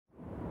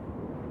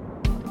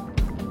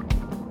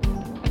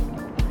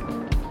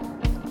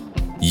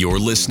You're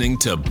listening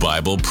to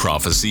Bible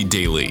Prophecy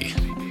Daily,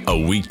 a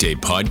weekday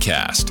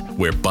podcast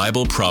where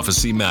Bible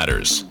prophecy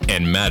matters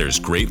and matters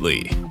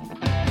greatly.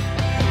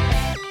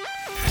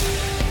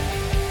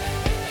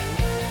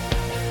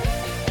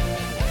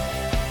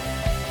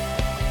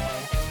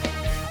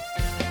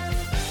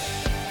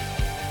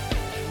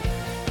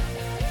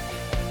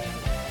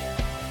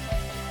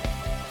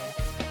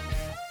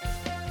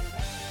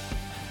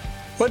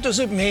 What does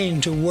it mean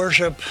to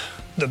worship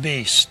the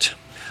beast?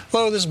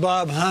 Hello, this is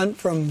Bob Hunt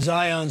from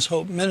Zion's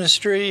Hope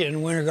Ministry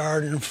in Winter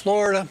Garden,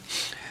 Florida.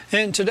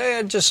 And today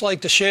I'd just like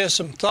to share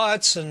some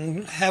thoughts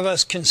and have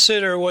us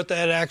consider what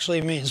that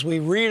actually means. We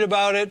read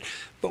about it,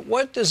 but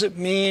what does it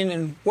mean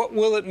and what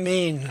will it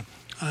mean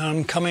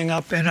coming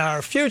up in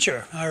our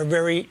future, our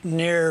very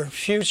near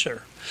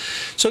future?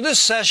 So this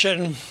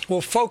session will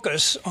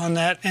focus on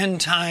that end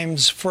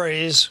times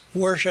phrase,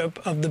 worship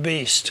of the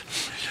beast.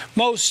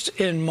 Most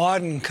in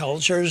modern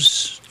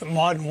cultures,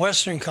 modern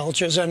Western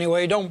cultures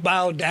anyway, don't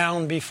bow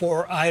down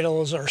before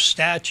idols or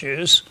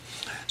statues.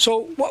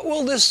 So what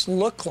will this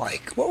look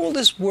like? What will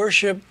this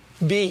worship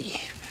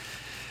be?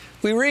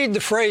 We read the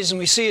phrase and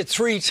we see it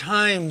 3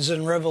 times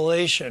in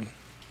Revelation.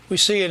 We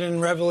see it in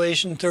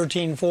Revelation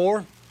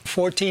 13:4,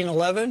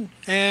 14:11,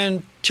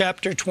 and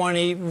chapter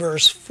 20,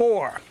 verse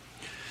 4.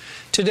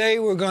 Today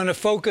we're going to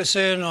focus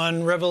in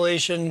on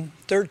Revelation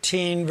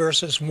 13,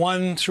 verses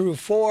 1 through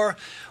 4.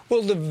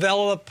 We'll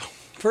develop,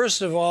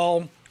 first of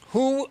all,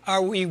 who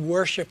are we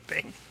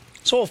worshiping?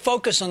 So we'll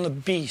focus on the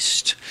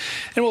beast.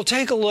 And we'll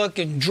take a look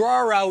and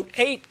draw out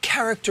 8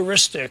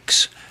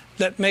 characteristics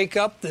that make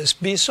up this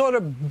beast, sort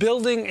of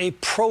building a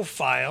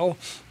profile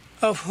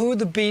of who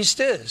the beast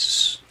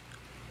is.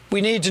 We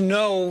need to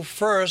know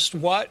first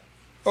what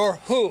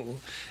or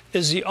who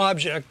is the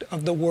object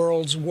of the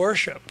world's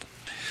worship.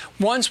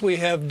 Once we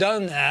have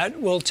done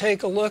that, we'll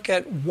take a look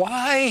at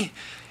why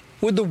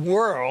would the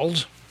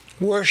world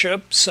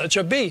worship such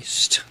a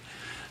beast,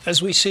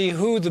 as we see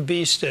who the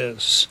beast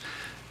is.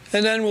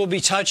 And then we'll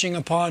be touching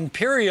upon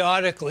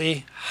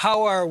periodically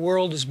how our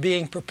world is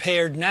being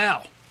prepared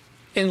now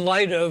in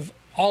light of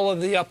all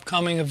of the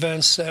upcoming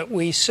events that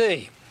we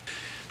see.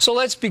 So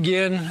let's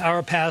begin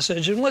our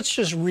passage, and let's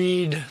just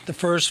read the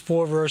first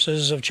 4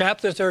 verses of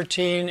chapter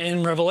 13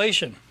 in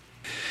Revelation.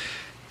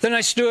 Then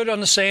I stood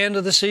on the sand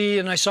of the sea,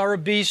 and I saw a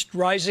beast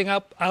rising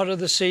up out of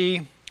the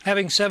sea,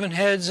 having 7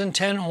 heads and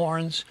 10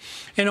 horns,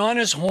 and on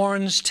his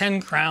horns 10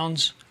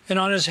 crowns, and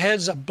on his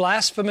heads a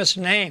blasphemous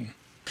name.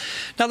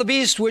 Now the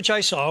beast which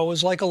I saw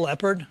was like a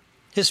leopard.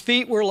 His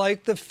feet were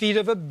like the feet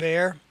of a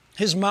bear,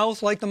 his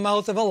mouth like the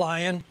mouth of a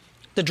lion.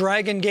 The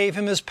dragon gave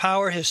him his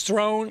power, his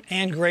throne,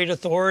 and great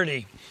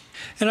authority.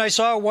 And I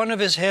saw one of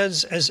his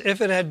heads as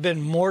if it had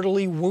been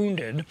mortally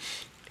wounded,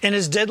 and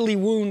his deadly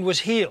wound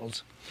was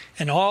healed.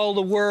 And all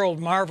the world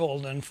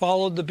marveled and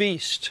followed the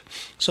beast.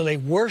 So they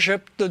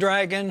worshipped the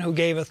dragon who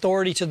gave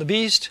authority to the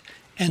beast,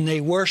 and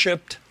they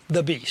worshipped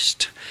the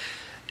beast,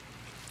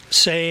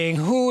 saying,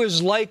 "Who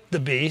is like the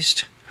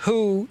beast?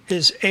 Who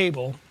is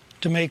able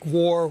to make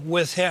war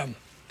with him?"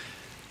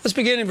 Let's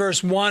begin in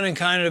verse 1 and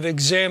kind of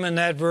examine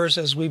that verse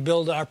as we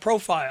build our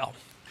profile.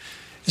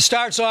 It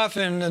starts off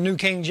in the New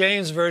King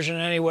James Version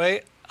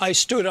anyway. I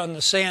stood on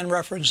the sand,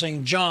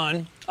 referencing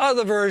John.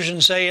 Other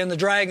versions say, and the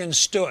dragon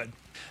stood.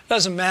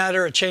 Doesn't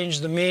matter, it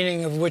changed the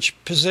meaning of which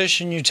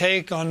position you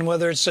take on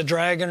whether it's the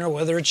dragon or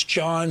whether it's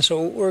John.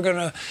 So we're going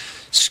to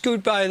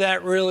scoot by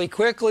that really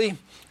quickly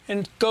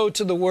and go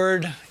to the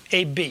word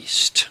a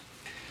beast.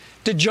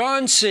 Did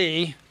John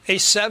see a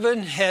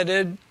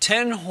 7-headed,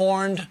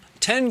 10-horned,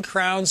 10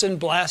 crowns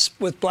and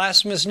with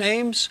blasphemous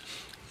names?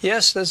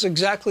 Yes, that's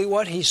exactly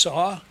what he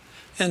saw,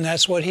 and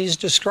that's what he's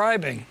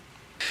describing.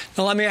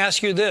 Now let me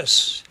ask you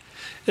this.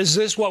 Is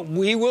this what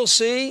we will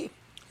see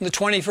in the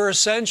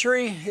 21st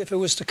century, if it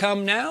was to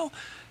come now?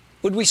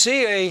 Would we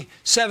see a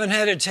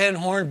 7-headed,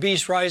 10-horned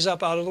beast rise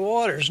up out of the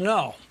waters?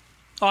 No.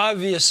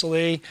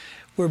 Obviously,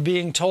 we're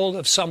being told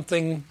of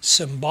something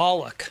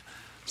symbolic.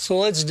 So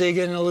let's dig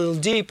in a little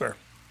deeper.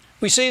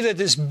 We see that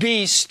this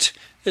beast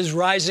is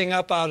rising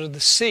up out of the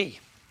sea.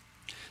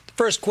 The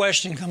first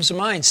question comes to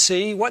mind,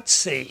 sea? What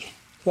sea?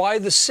 Why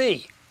the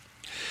sea?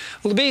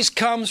 Well, the beast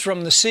comes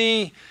from the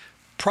sea,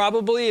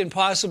 probably and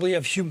possibly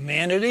of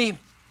humanity,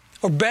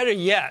 or better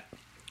yet,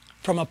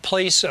 from a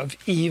place of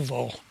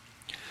evil.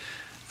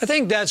 I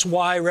think that's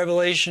why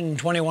Revelation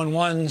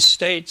 21:1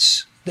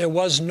 states there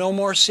was no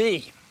more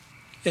sea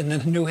in the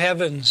new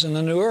heavens and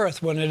the new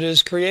earth when it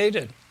is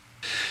created.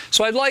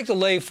 So I'd like to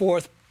lay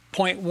forth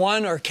point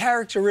 1, or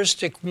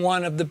characteristic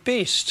 1 of the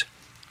beast.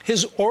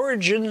 His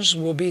origins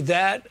will be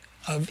that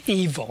of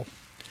evil.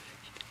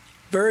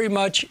 Very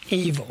much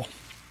evil.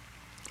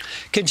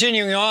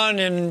 Continuing on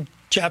in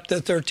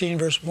chapter 13,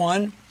 verse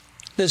 1,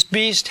 this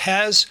beast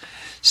has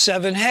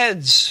 7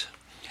 heads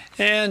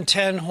and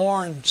 10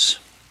 horns.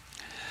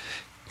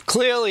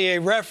 Clearly a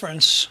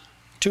reference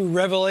to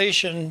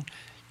Revelation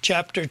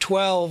chapter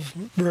 12,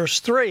 verse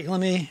 3. Let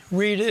me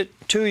read it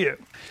to you.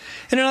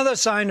 And another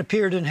sign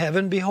appeared in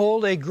heaven.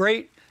 Behold, a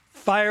great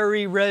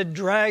fiery red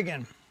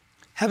dragon,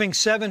 having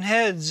 7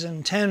 heads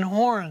and 10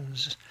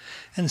 horns,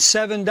 and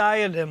 7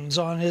 diadems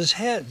on his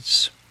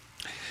heads.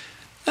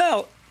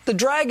 Now, the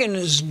dragon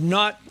is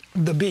not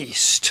the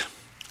beast.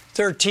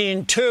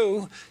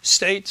 13:2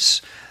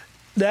 states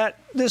that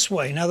this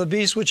way. Now the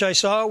beast which I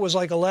saw was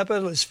like a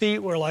leopard, his feet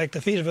were like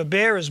the feet of a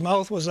bear, his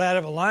mouth was that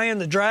of a lion.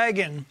 The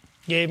dragon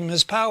gave him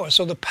his power.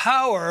 So the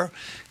power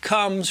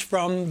comes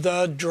from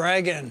the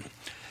dragon.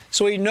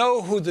 So we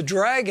know who the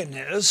dragon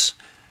is.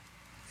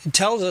 It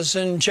tells us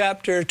in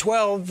chapter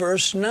 12,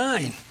 verse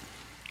 9.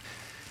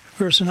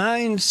 Verse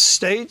 9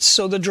 states,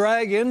 so the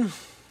dragon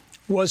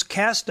was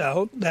cast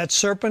out, that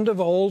serpent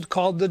of old,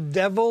 called the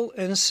devil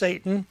and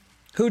Satan,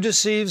 who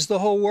deceives the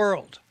whole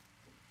world.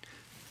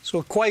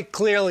 So quite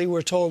clearly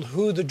we're told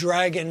who the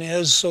dragon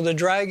is. So the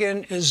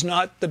dragon is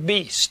not the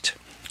beast.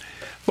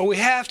 But we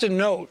have to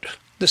note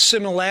the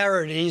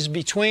similarities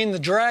between the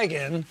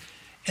dragon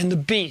and the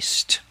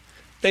beast.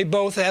 They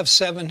both have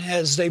 7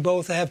 heads. They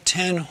both have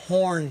 10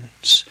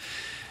 horns.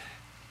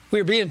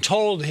 We're being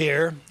told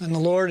here, and the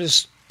Lord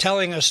is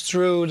telling us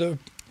through the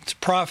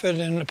prophet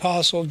and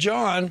apostle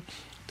John,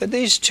 that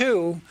these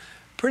two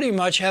pretty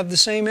much have the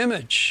same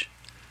image.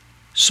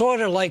 Sort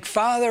of like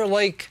father,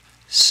 like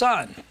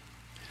son.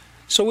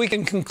 So we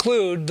can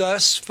conclude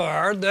thus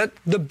far that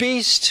the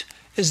beast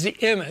is the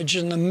image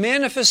and the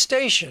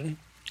manifestation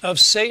of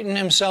Satan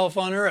himself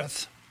on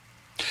earth.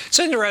 It's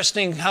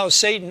interesting how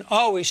Satan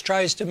always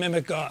tries to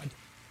mimic God.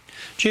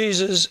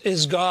 Jesus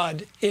is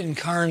God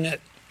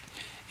incarnate.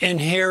 And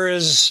here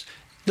is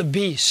the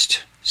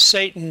beast,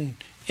 Satan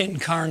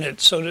incarnate,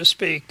 so to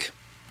speak.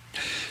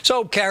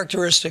 So,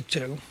 characteristic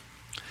 2.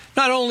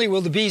 Not only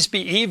will the beast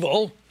be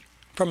evil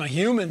from a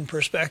human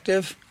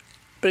perspective,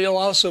 but he'll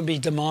also be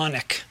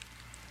demonic.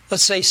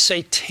 Let's say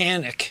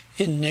satanic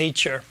in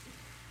nature.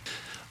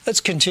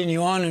 Let's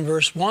continue on in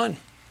verse 1.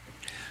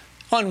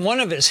 On one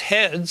of his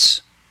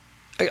heads,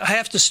 I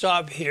have to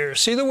stop here.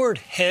 See the word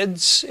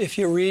heads if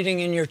you're reading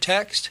in your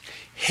text?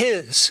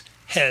 His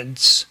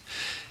heads.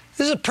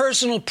 This is a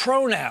personal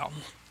pronoun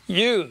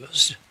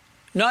used.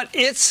 Not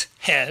its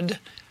head,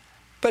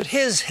 but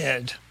his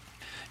head.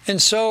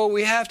 And so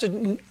we have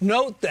to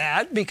note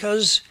that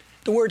because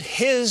the word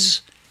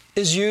his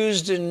is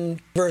used in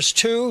verse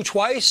 2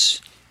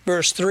 twice,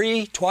 verse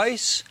 3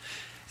 twice,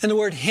 and the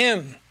word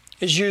him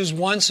is used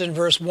once in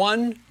verse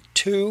 1,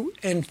 2,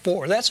 and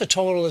 4. That's a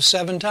total of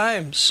 7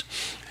 times.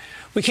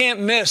 We can't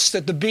miss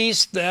that the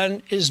beast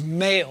then is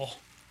male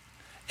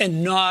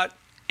and not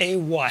a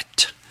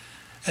what,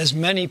 as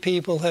many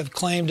people have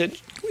claimed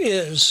it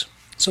is.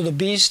 So the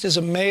beast is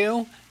a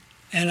male,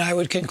 and I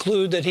would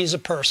conclude that he's a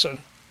person.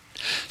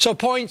 So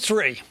point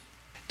 3,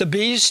 the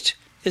beast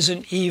is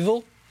an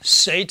evil,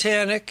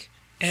 satanic,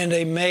 and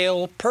a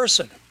male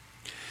person.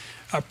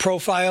 Our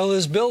profile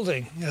is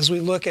building as we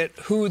look at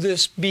who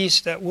this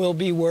beast that will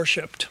be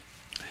worshipped.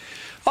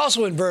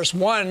 Also in verse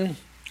 1,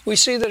 we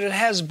see that it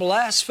has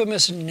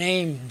blasphemous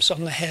names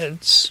on the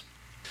heads.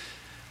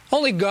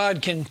 Only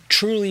God can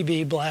truly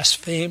be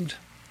blasphemed.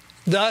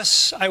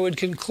 Thus, I would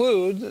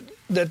conclude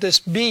that this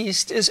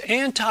beast is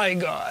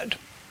anti-God.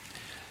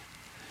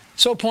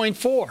 So point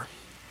 4,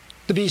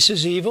 the beast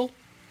is evil,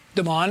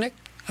 demonic,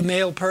 a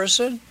male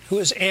person who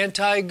is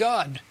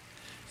anti-God.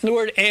 And the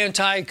word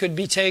anti could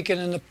be taken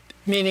in the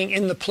meaning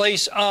in the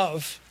place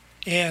of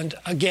and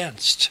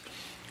against.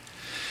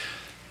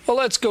 Well,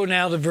 let's go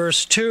now to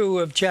verse 2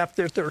 of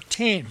chapter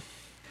 13.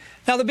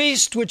 Now the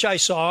beast which I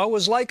saw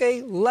was like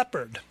a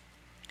leopard.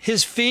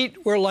 His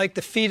feet were like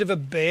the feet of a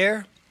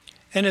bear,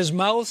 and his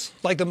mouth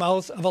like the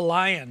mouth of a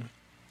lion.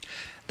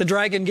 The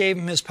dragon gave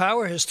him his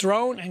power, his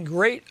throne, and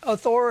great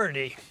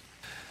authority.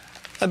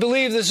 I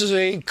believe this is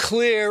a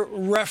clear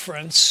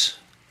reference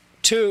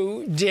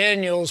to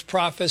Daniel's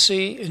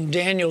prophecy in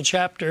Daniel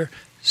chapter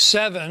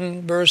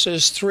 7,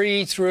 verses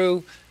 3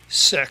 through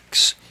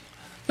 6.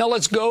 Now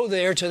let's go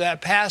there to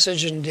that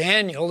passage in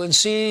Daniel and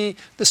see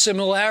the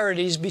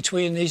similarities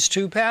between these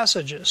two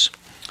passages.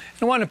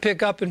 I want to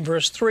pick up in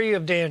verse 3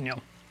 of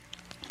Daniel,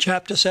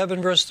 chapter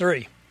 7, verse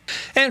 3.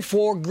 And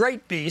 4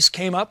 great beasts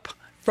came up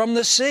from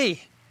the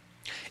sea,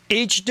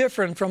 each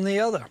different from the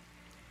other.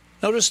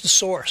 Notice the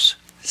source,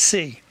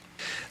 sea.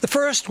 The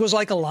first was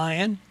like a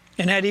lion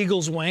and had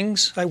eagle's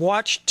wings. I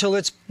watched till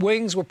its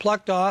wings were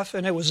plucked off,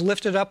 and it was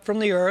lifted up from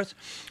the earth,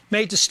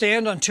 made to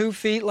stand on 2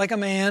 feet like a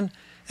man,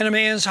 and a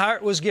man's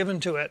heart was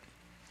given to it.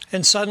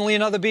 And suddenly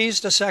another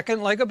beast, a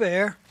second like a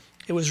bear.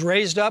 It was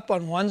raised up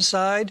on one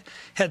side,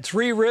 had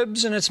 3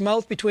 ribs in its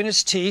mouth between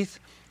its teeth,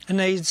 and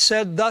they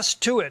said thus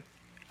to it,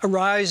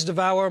 Arise,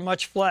 devour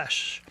much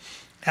flesh.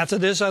 After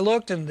this I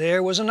looked, and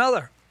there was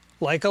another,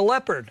 like a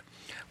leopard,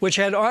 which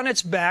had on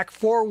its back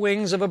 4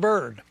 wings of a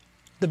bird.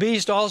 The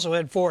beast also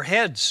had 4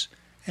 heads,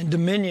 and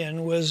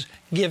dominion was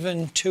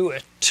given to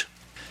it.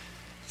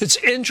 It's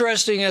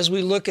interesting as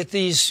we look at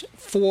these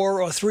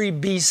 4 or 3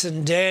 beasts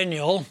in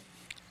Daniel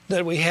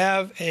that we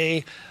have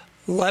a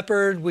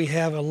leopard, we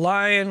have a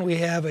lion, we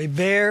have a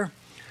bear.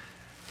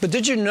 But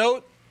did you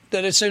note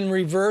that it's in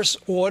reverse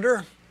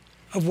order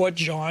of what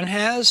John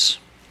has?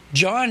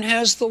 John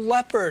has the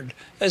leopard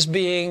as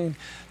being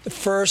the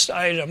first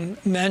item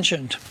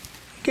mentioned.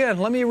 Again,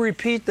 let me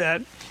repeat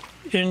that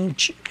in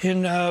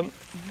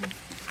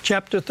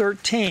chapter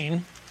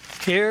 13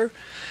 here.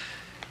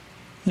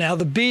 Now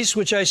the beast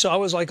which I saw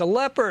was like a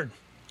leopard.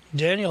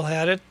 Daniel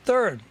had it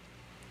third.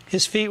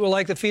 His feet were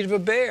like the feet of a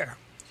bear.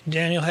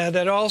 Daniel had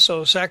that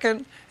also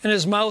second. And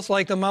his mouth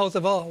like the mouth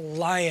of a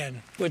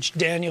lion, which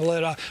Daniel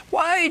had.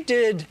 Why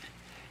did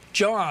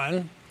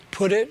John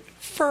put it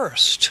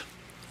first?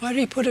 Why did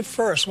he put it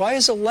first? Why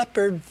is a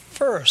leopard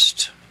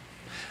first?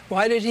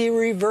 Why did he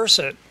reverse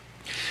it?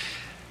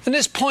 And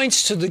this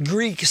points to the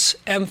Greeks'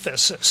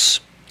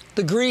 emphasis,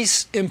 the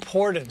Greeks'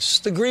 importance,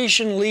 the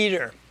Grecian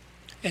leader,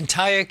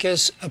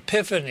 Antiochus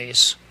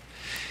Epiphanes.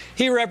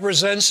 He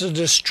represents the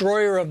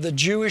destroyer of the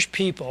Jewish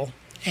people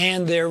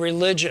and their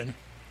religion.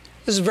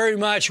 This is very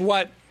much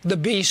what the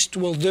beast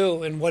will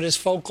do and what his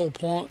focal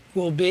point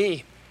will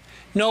be.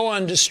 No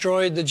one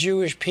destroyed the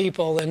Jewish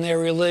people and their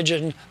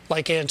religion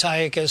like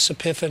Antiochus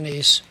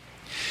Epiphanes.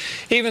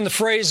 Even the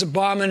phrase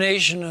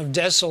abomination of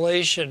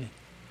desolation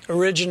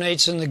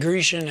originates in the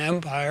Grecian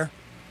Empire.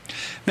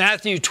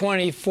 Matthew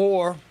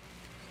 24,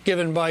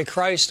 given by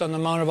Christ on the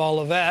Mount of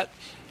Olivet,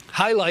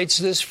 highlights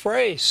this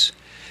phrase.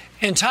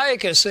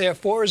 Antiochus,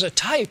 therefore, is a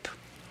type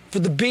for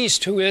the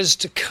beast who is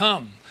to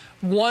come,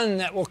 one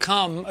that will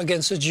come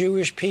against the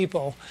Jewish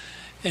people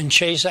and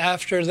chase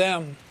after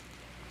them.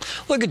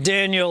 Look at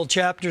Daniel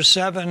chapter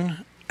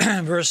 7,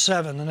 verse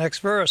 7, the next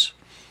verse.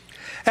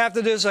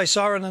 After this I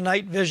saw in the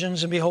night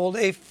visions, and behold,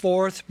 a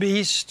fourth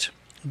beast,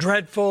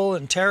 dreadful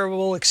and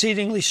terrible,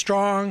 exceedingly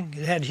strong.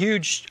 It had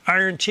huge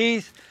iron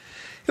teeth.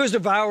 It was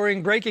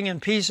devouring, breaking in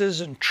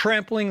pieces, and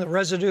trampling the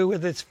residue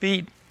with its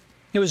feet.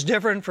 It was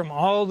different from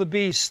all the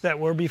beasts that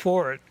were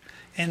before it,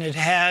 and it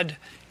had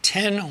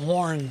 10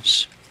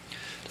 horns.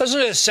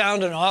 Doesn't it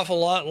sound an awful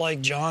lot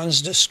like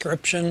John's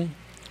description?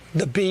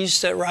 The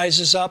beast that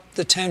rises up,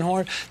 the 10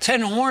 horns.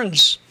 10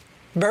 horns,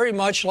 very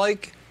much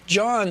like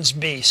John's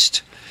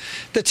beast.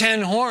 The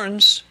 10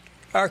 horns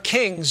are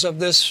kings of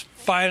this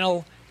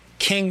final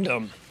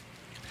kingdom.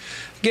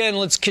 Again,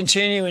 let's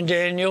continue in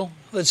Daniel.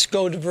 Let's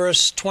go to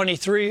verse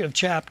 23 of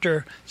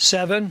chapter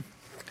 7.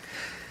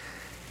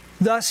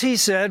 Thus he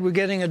said, we're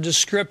getting a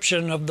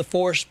description of the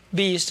fourth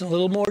beast in a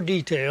little more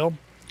detail.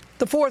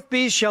 The fourth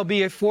beast shall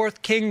be a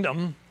fourth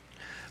kingdom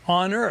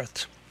on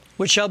earth,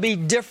 which shall be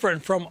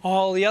different from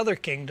all the other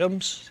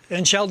kingdoms,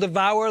 and shall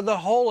devour the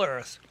whole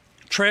earth,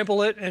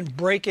 trample it and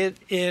break it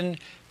in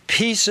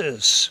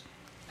pieces.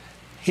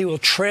 He will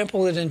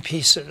trample it in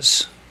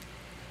pieces.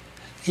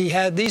 He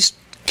had these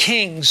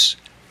kings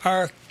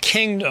are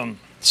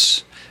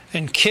kingdoms,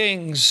 and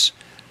kings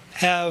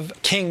have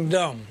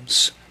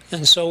kingdoms.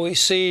 And so we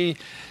see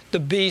the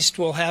beast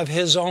will have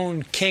his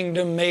own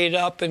kingdom made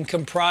up and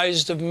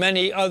comprised of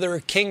many other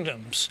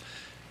kingdoms.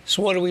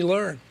 So what do we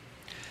learn?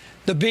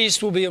 The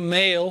beast will be a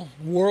male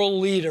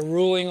world leader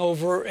ruling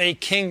over a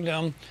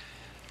kingdom,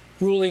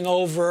 ruling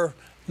over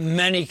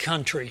many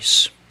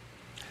countries.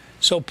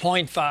 So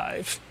point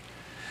 5.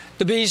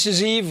 The beast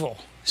is evil,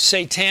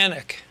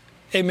 satanic,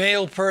 a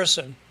male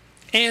person,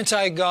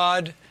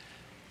 anti-God,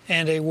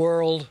 and a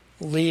world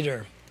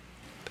leader.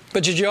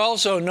 But did you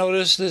also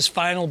notice this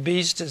final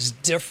beast is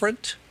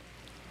different?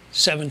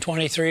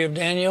 7:23 of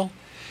Daniel.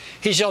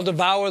 He shall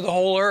devour the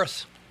whole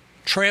earth,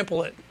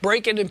 trample it,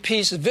 break it in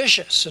pieces,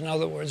 vicious, in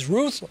other words,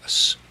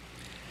 ruthless.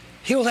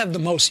 He will have the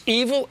most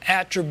evil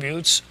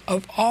attributes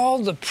of all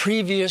the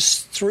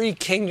previous 3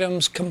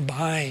 kingdoms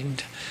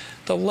combined.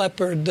 The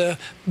leopard, the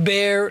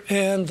bear,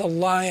 and the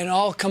lion,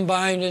 all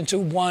combined into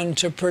one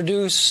to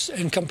produce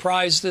and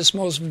comprise this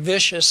most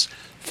vicious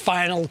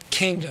final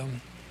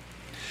kingdom.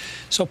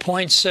 So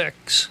point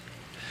 6,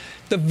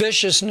 the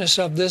viciousness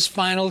of this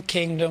final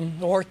kingdom,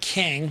 or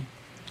king,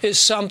 is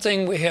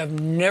something we have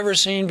never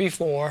seen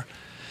before,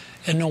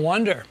 and no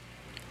wonder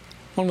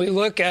when we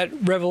look at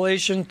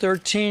Revelation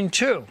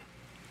 13:2.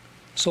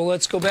 So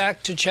let's go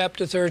back to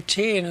chapter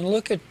 13 and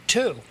look at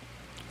 2.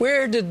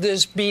 Where did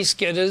this beast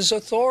get his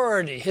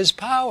authority, his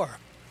power?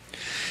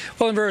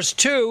 Well, in verse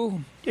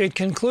 2, it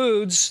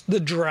concludes, the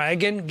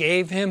dragon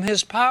gave him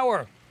his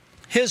power,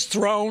 his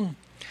throne,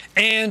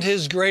 and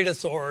his great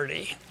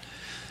authority.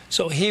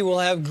 So he will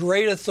have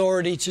great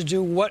authority to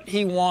do what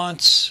he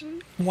wants,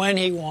 when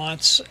he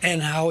wants,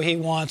 and how he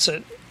wants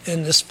it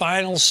in this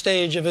final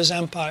stage of his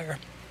empire.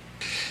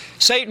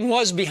 Satan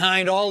was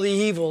behind all the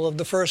evil of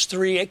the first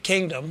 3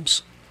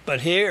 kingdoms,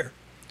 but here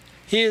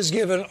he is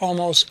given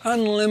almost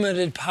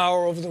unlimited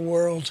power over the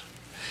world.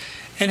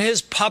 And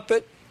his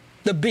puppet,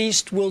 the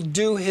beast, will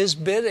do his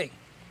bidding.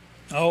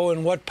 Oh,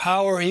 and what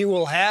power he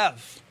will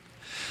have.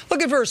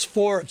 Look at verse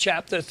 4 of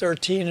chapter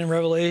 13 in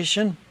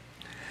Revelation.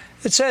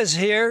 It says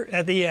here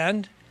at the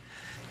end,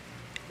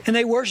 and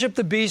they worship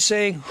the beast,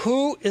 saying,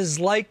 who is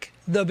like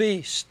the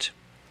beast?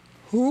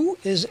 Who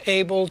is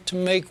able to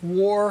make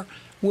war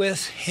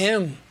with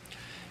him?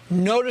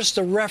 Notice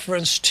the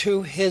reference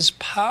to his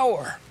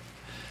power.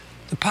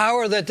 The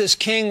power that this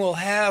king will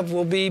have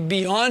will be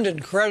beyond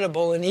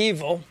incredible and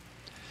evil.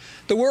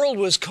 The world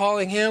was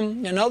calling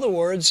him, in other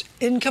words,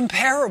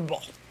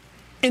 incomparable,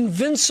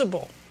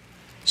 invincible,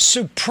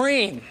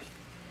 supreme.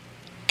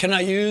 Can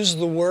I use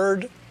the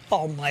word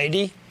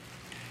almighty?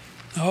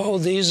 Oh,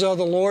 these are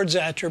the Lord's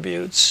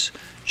attributes.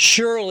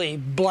 Surely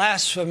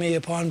blasphemy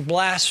upon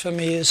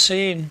blasphemy is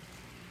seen.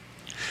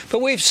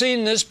 But we've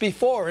seen this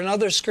before in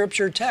other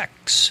scripture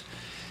texts.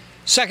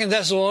 2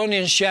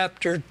 Thessalonians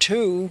chapter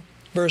 2,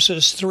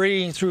 verses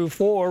 3 through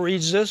 4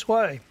 reads this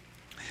way.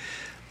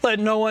 Let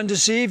no one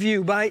deceive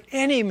you by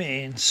any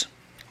means,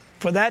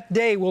 for that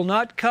day will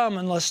not come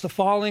unless the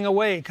falling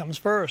away comes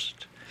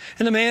first.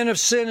 And the man of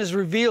sin is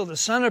revealed, the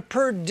son of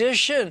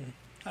perdition.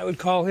 I would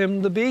call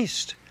him the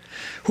beast,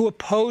 who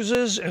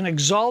opposes and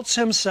exalts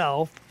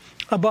himself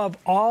above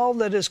all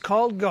that is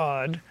called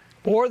God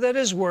or that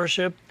is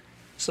worshipped,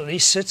 so that he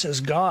sits as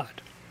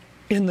God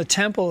in the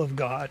temple of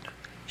God,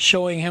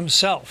 showing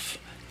himself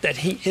that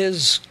he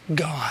is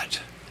God.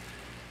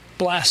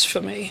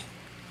 Blasphemy.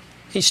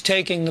 He's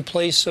taking the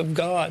place of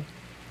God.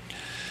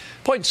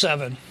 Point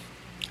 7.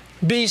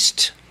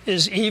 Beast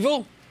is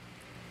evil.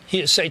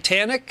 He is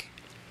satanic,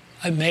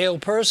 a male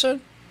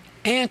person,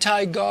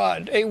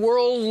 anti-God, a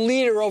world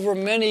leader over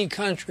many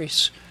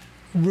countries,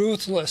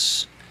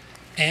 ruthless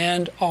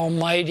and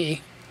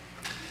almighty.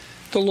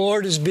 The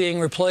Lord is being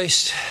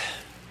replaced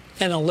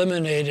and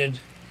eliminated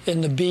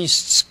in the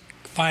beast's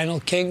final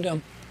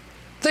kingdom.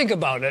 Think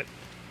about it.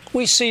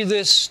 We see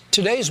this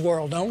today's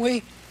world, don't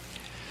we?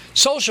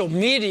 Social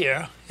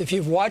media, if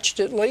you've watched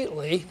it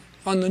lately,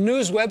 on the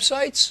news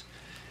websites,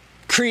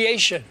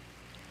 creation,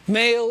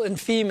 male and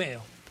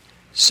female,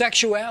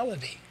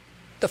 sexuality,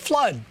 the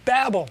flood,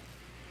 Babel,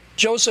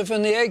 Joseph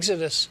and the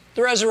Exodus,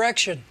 the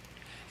resurrection.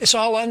 It's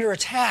all under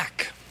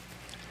attack.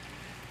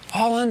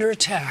 All under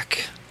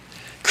attack.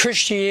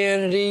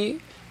 Christianity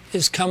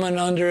is coming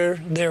under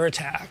their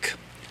attack.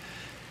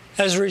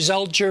 As a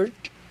result,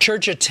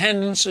 church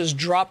attendance is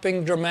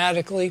dropping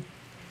dramatically.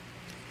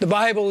 The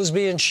Bible is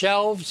being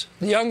shelved.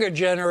 The younger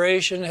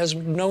generation has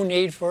no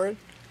need for it.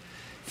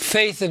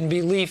 Faith and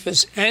belief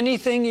is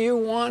anything you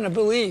want to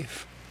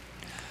believe.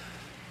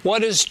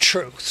 What is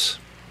truth?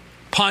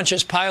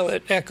 Pontius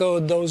Pilate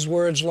echoed those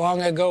words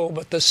long ago,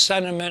 but the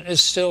sentiment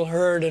is still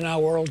heard in our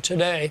world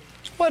today.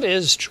 What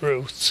is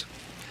truth?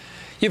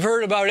 You've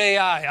heard about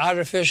AI,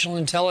 artificial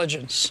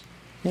intelligence,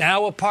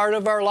 now a part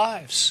of our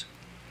lives.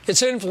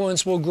 Its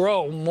influence will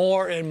grow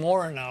more and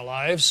more in our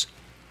lives.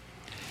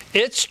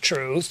 Its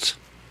truth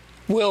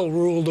will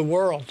rule the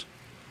world.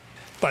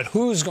 But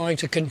who's going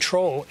to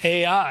control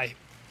AI?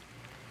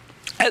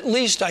 At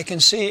least I can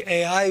see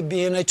AI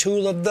being a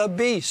tool of the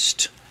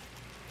beast.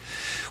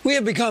 We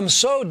have become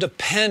so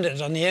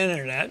dependent on the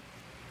internet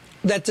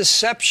that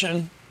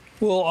deception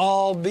will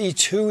all be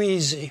too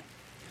easy.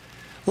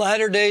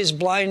 Latter days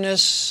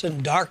blindness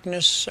and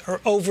darkness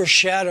are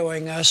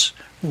overshadowing us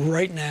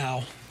right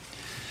now.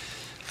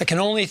 I can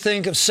only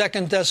think of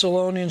 2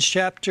 Thessalonians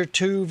chapter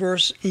 2,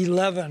 verse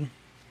 11.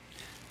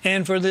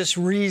 And for this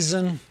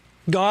reason,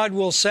 God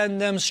will send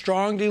them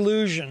strong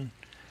delusion,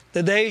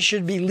 that they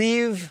should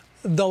believe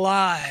the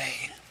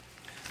lie.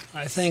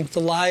 I think the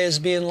lie is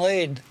being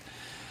laid.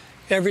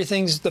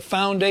 The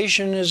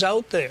foundation is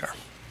out there.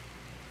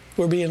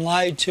 We're being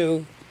lied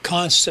to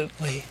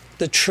constantly.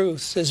 The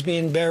truth is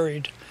being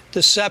buried.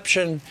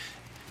 Deception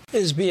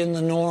is being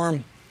the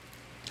norm.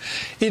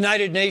 The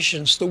United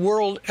Nations, the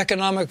World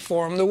Economic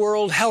Forum, the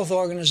World Health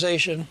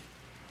Organization,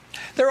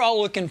 they're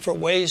all looking for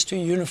ways to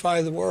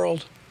unify the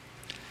world.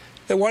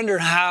 They wonder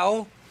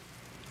how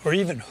or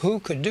even who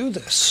could do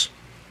this.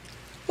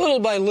 Little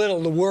by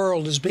little, the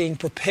world is being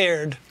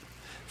prepared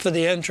for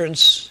the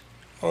entrance,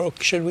 or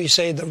should we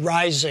say the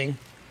rising,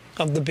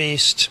 of the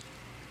beast.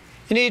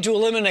 You need to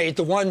eliminate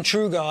the one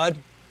true God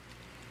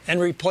and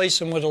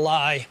replace him with a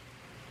lie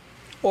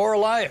or a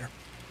liar.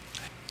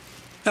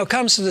 Now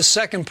comes to the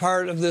second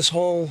part of this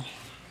whole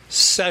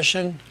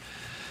session.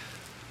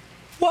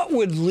 What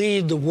would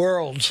lead the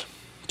world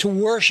to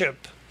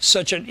worship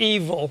such an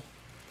evil,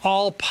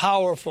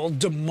 all-powerful,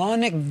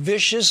 demonic,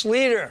 vicious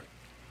leader?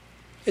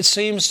 It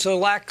seems to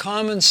lack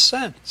common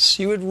sense.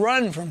 You would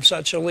run from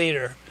such a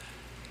leader.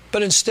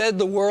 But instead,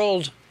 the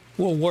world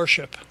will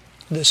worship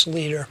this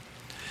leader.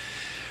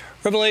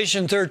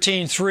 Revelation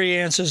 13:3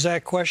 answers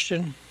that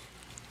question.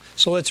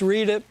 So let's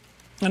read it.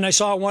 And I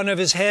saw one of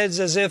his heads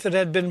as if it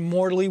had been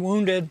mortally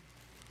wounded,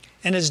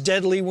 and his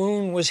deadly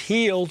wound was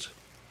healed.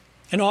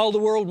 And all the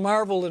world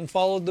marveled and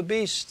followed the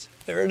beast.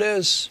 There it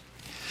is.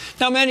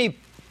 Now many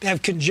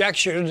have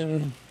conjectured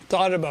and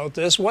thought about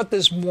this, what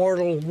this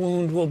mortal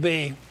wound will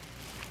be.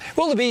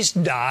 Will the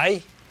beast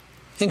die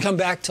and come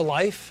back to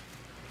life?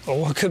 Or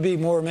what could be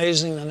more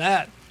amazing than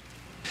that?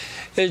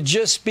 It'd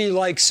just be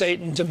like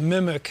Satan to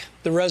mimic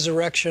the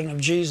resurrection of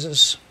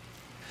Jesus.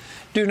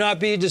 Do not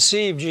be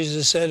deceived,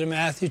 Jesus said in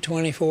Matthew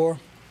 24.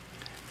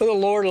 If the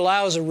Lord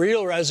allows a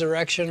real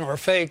resurrection or a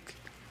fake,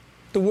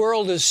 the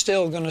world is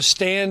still going to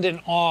stand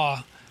in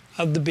awe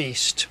of the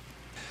beast.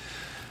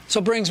 So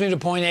it brings me to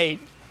point 8.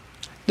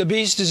 The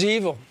beast is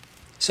evil,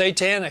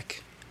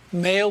 satanic,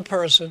 male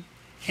person,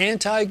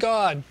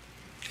 anti-God,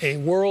 a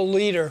world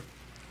leader,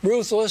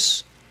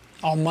 ruthless,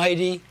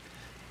 almighty,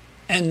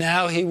 and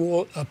now he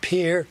will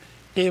appear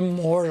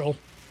immortal.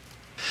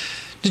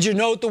 Did you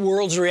note the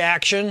world's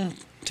reaction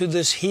to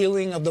this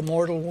healing of the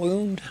mortal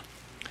wound?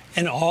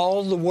 And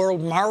all the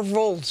world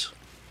marveled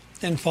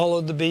and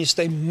followed the beast.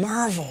 They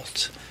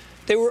marveled.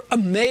 They were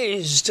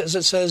amazed, as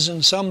it says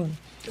in some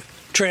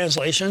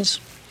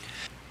translations.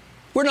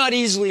 We're not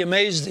easily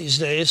amazed these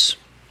days.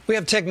 We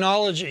have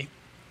technology.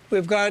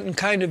 We've gotten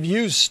kind of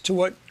used to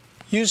what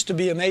used to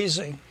be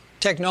amazing.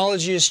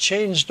 Technology has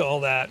changed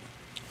all that.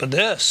 But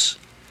this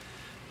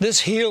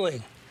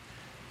healing,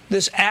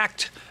 this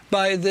act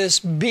by this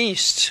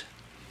beast,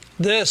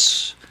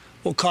 this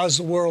will cause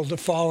the world to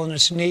fall on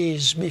its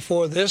knees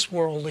before this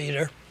world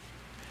leader.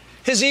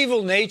 His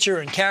evil nature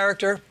and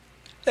character,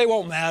 they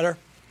won't matter.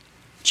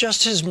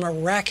 Just his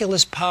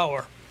miraculous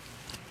power,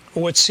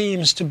 or what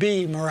seems to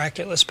be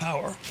miraculous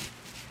power.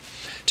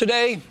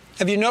 Today,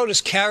 have you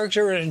noticed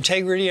character and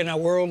integrity in our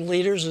world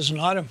leaders is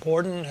not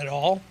important at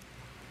all?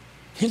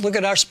 You look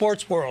at our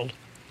sports world.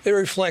 It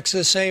reflects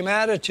the same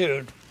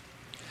attitude.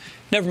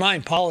 Never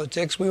mind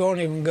politics, we won't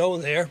even go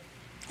there.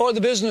 Or the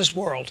business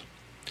world.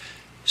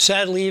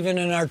 Sadly, even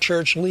in our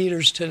church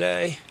leaders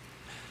today,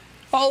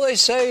 all they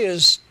say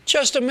is,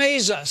 just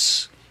amaze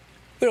us.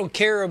 We don't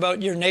care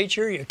about your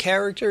nature, your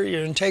character,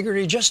 your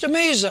integrity. Just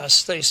amaze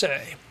us, they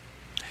say.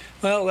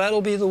 Well,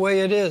 that'll be the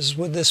way it is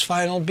with this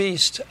final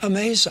beast.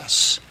 Amaze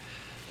us.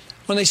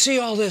 When they see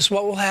all this,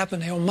 what will happen?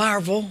 They will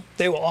marvel,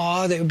 they will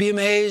awe, they will be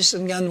amazed,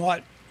 and then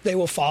what? They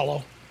will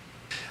follow.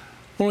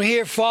 When we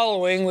hear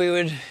following, we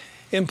would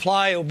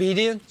imply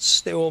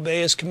obedience. They will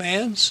obey his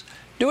commands.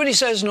 Do what he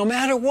says no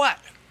matter what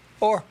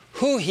or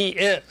who he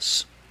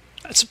is.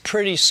 That's a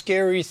pretty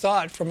scary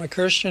thought from a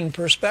Christian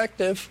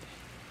perspective.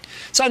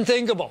 It's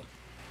unthinkable.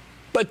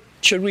 But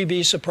should we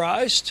be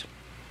surprised?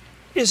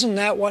 Isn't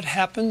that what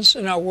happens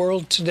in our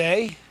world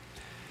today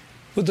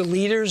with the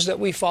leaders that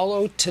we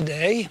follow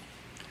today?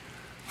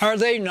 Are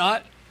they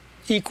not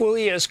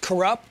equally as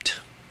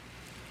corrupt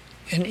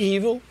and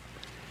evil?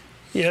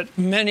 Yet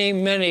many,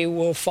 many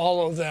will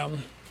follow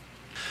them.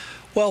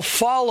 Well,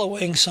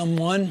 following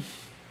someone,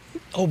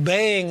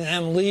 obeying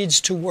them,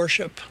 leads to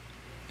worship.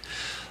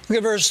 Look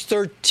at verse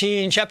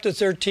 13, chapter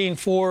 13,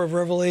 4 of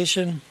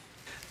Revelation.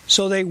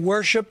 So they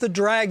worship the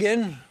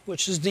dragon,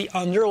 which is the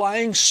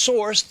underlying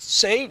source,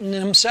 Satan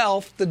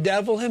himself, the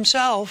devil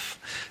himself,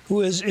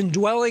 who is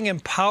indwelling,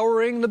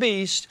 empowering the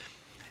beast.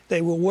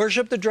 They will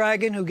worship the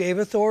dragon who gave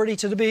authority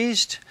to the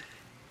beast,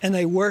 and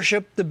they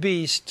worship the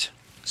beast,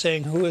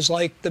 saying, who is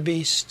like the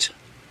beast?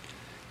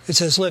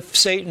 It's as if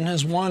Satan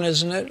has won,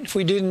 isn't it? If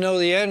we didn't know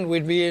the end,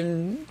 we'd be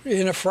in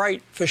a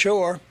fright for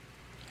sure.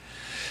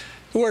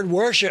 The word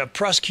worship,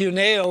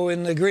 proskuneo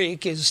in the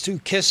Greek, is to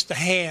kiss the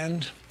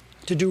hand,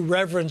 to do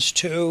reverence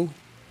to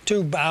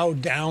bow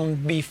down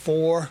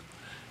before.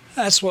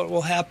 That's what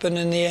will happen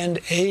in the end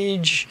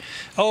age.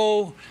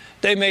 Oh,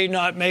 they may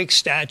not make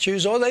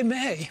statues, or they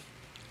may,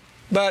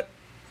 but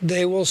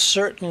they will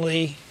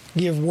certainly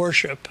give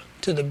worship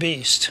to the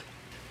beast.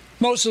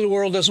 Most of the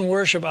world doesn't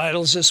worship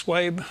idols this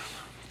way,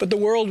 but the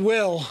world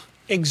will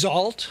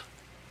exalt,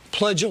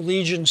 pledge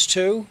allegiance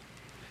to,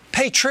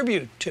 pay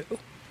tribute to,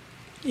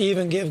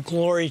 even give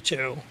glory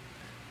to,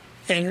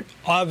 and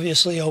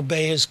obviously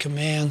obey his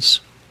commands.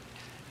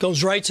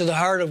 Goes right to the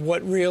heart of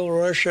what real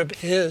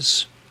worship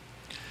is.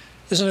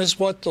 Isn't this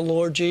what the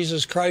Lord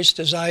Jesus Christ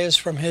desires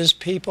from his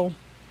people?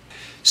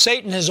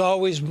 Satan has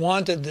always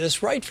wanted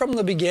this right from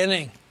the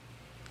beginning.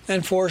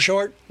 And for a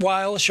short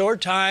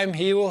time,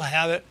 he will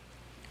have it.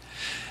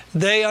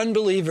 They,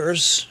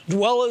 unbelievers,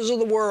 dwellers of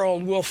the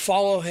world, will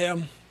follow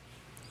him,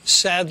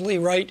 sadly,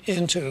 right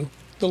into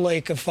the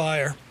lake of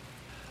fire.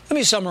 Let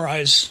me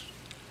summarize.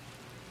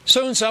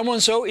 Soon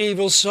someone so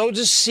evil, so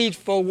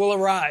deceitful will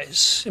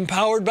arise,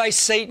 empowered by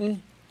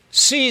Satan,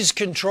 seize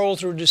control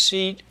through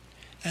deceit,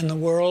 and the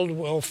world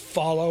will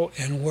follow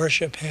and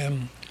worship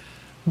him,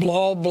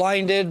 all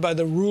blinded by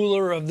the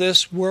ruler of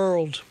this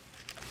world.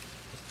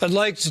 I'd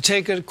like to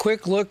take a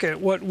quick look at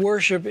what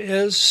worship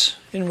is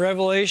in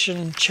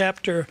Revelation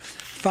chapter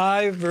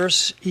 5,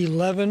 verse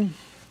 11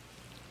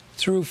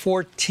 through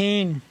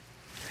 14.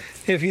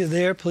 If you're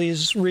there,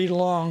 please read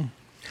along.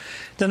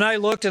 Then I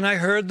looked and I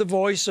heard the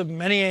voice of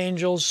many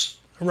angels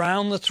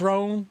around the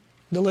throne,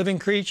 the living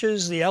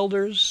creatures, the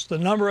elders. The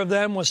number of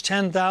them was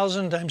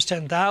 10,000 times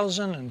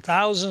 10,000 and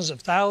thousands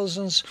of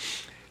thousands,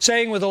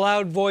 saying with a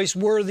loud voice,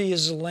 worthy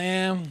is the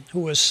Lamb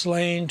who was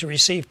slain to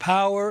receive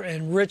power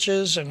and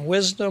riches and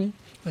wisdom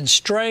and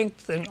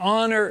strength and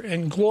honor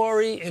and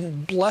glory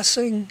and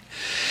blessing.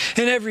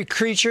 And every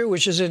creature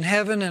which is in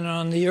heaven and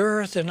on the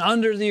earth and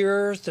under the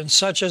earth and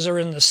such as are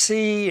in the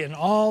sea and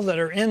all that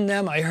are in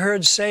them, I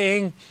heard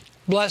saying,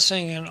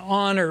 blessing and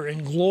honor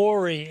and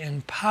glory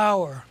and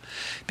power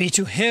be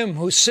to him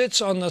who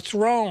sits on the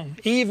throne,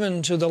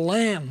 even to the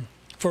Lamb,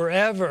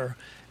 forever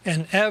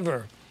and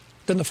ever.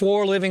 Then the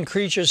 4 living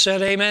creatures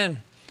said,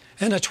 Amen.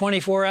 And the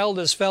 24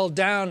 elders fell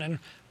down and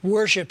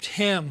worshipped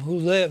him who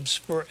lives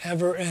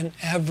forever and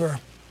ever.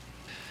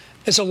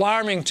 It's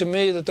alarming to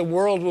me that the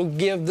world will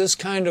give this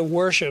kind of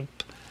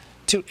worship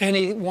to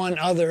anyone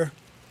other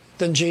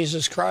than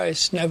Jesus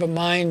Christ, never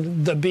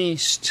mind the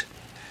beast.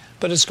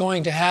 But it's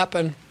going to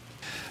happen.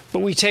 But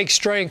we take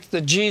strength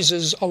that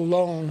Jesus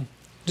alone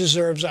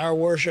deserves our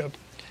worship.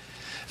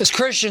 As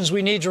Christians,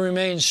 we need to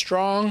remain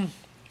strong,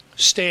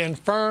 stand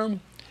firm,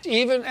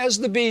 even as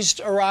the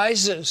beast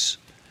arises.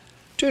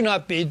 Do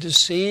not be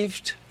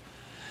deceived.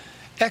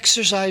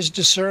 Exercise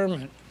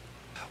discernment.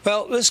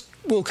 Well, this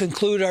will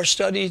conclude our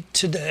study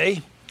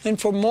today. And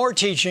for more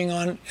teaching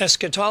on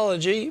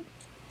eschatology,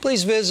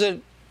 please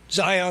visit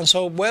Zion's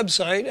Hope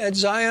website at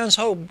Zion's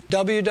Hope,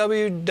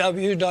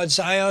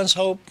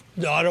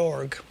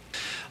 www.zionshope.org.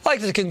 I'd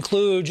like to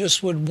conclude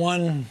just with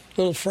one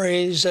little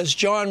phrase, as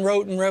John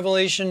wrote in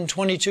Revelation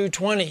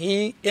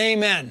 22:20,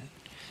 Amen.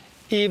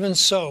 Even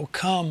so,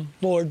 come,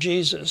 Lord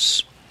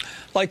Jesus.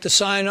 I'd like to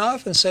sign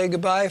off and say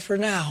goodbye for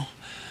now,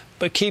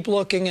 but keep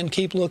looking and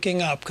keep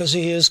looking up, because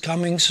He is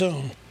coming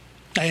soon.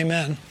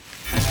 Amen.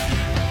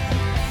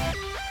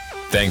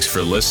 Thanks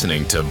for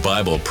listening to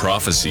Bible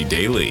Prophecy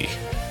Daily.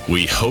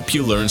 We hope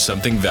you learned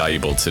something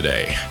valuable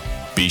today.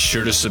 Be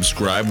sure to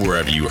subscribe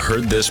wherever you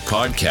heard this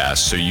podcast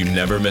so you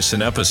never miss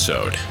an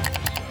episode.